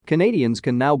Canadians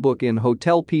can now book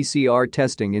in-hotel PCR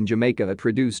testing in Jamaica at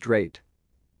reduced rate.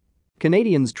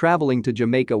 Canadians traveling to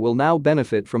Jamaica will now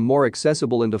benefit from more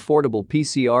accessible and affordable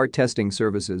PCR testing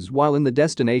services while in the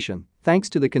destination, thanks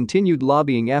to the continued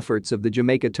lobbying efforts of the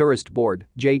Jamaica Tourist Board,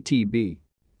 JTB.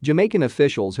 Jamaican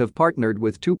officials have partnered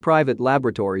with 2 private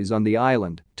laboratories on the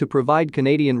island to provide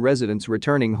Canadian residents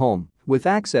returning home with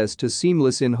access to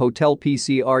seamless in-hotel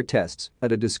PCR tests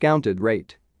at a discounted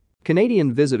rate.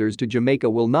 Canadian visitors to Jamaica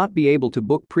will not be able to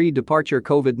book pre-departure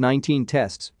COVID-19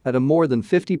 tests at a more than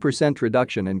 50%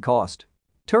 reduction in cost.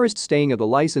 Tourists staying at a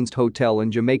licensed hotel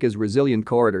in Jamaica's resilient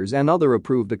corridors and other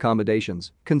approved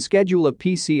accommodations can schedule a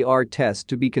PCR test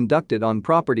to be conducted on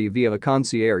property via a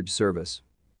concierge service.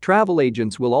 Travel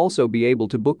agents will also be able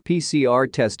to book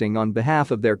PCR testing on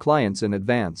behalf of their clients in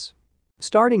advance.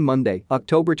 Starting Monday,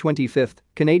 October 25,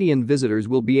 Canadian visitors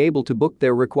will be able to book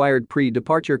their required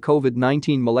pre-departure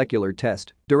COVID-19 molecular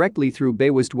test directly through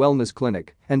Baywest Wellness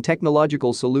Clinic and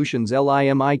Technological Solutions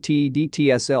Limited for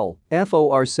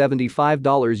 $75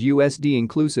 USD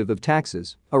inclusive of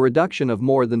taxes, a reduction of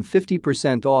more than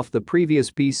 50% off the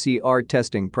previous PCR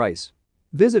testing price.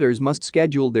 Visitors must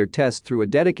schedule their test through a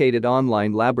dedicated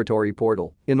online laboratory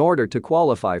portal in order to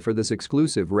qualify for this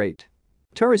exclusive rate.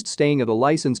 Tourists staying at a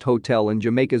licensed hotel in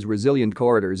Jamaica's resilient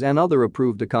corridors and other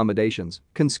approved accommodations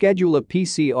can schedule a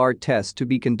PCR test to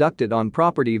be conducted on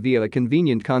property via a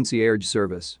convenient concierge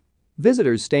service.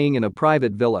 Visitors staying in a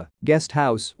private villa, guest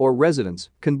house, or residence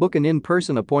can book an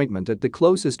in-person appointment at the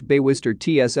closest Baywester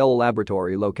TSL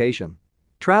laboratory location.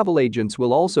 Travel agents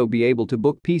will also be able to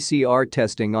book PCR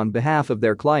testing on behalf of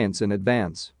their clients in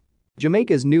advance.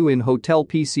 Jamaica's new in-hotel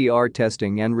PCR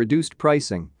testing and reduced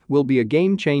pricing will be a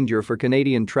game changer for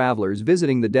Canadian travelers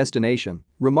visiting the destination,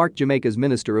 remarked Jamaica's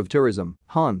Minister of Tourism,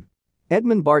 Hon.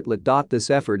 Edmund Bartlett. This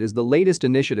effort is the latest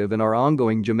initiative in our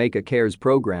ongoing Jamaica Cares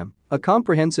program, a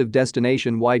comprehensive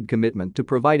destination-wide commitment to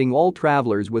providing all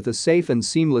travelers with a safe and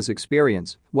seamless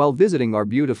experience while visiting our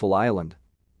beautiful island.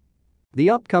 The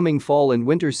upcoming fall and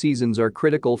winter seasons are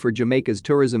critical for Jamaica's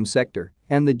tourism sector,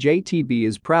 and the JTB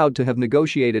is proud to have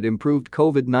negotiated improved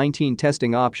COVID-19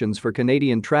 testing options for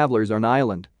Canadian travelers on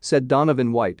island, said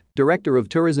Donovan White, Director of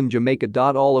Tourism Jamaica.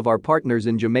 All of our partners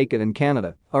in Jamaica and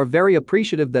Canada are very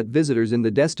appreciative that visitors in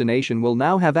the destination will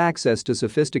now have access to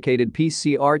sophisticated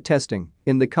PCR testing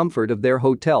in the comfort of their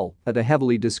hotel at a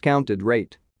heavily discounted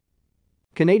rate.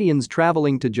 Canadians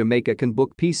traveling to Jamaica can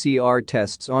book PCR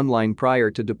tests online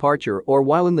prior to departure or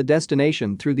while in the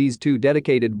destination through these 2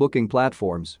 dedicated booking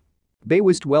platforms.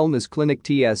 Baywest Wellness Clinic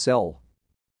TSL.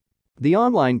 The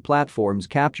online platforms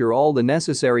capture all the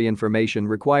necessary information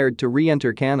required to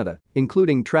re-enter Canada,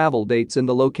 including travel dates and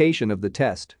the location of the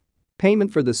test.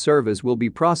 Payment for the service will be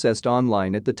processed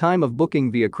online at the time of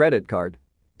booking via credit card.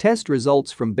 Test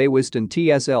results from Baywest and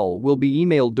TSL will be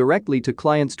emailed directly to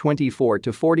clients 24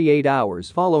 to 48 hours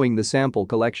following the sample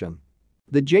collection.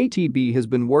 The JTB has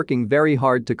been working very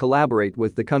hard to collaborate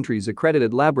with the country's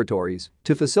accredited laboratories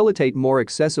to facilitate more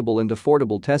accessible and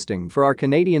affordable testing for our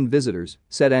Canadian visitors,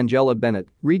 said Angela Bennett,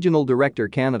 Regional Director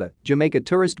Canada, Jamaica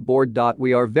Tourist Board.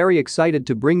 We are very excited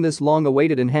to bring this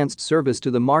long-awaited enhanced service to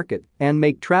the market and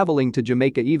make traveling to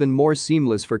Jamaica even more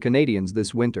seamless for Canadians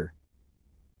this winter.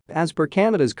 As per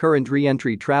Canada's current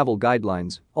re-entry travel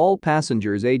guidelines, all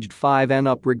passengers aged 5 and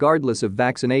up regardless of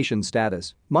vaccination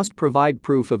status must provide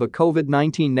proof of a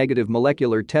COVID-19 negative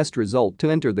molecular test result to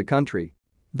enter the country.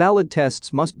 Valid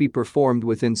tests must be performed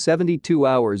within 72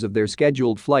 hours of their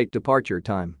scheduled flight departure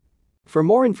time. For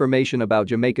more information about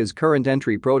Jamaica's current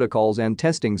entry protocols and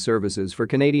testing services for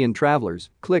Canadian travelers,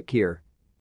 click here.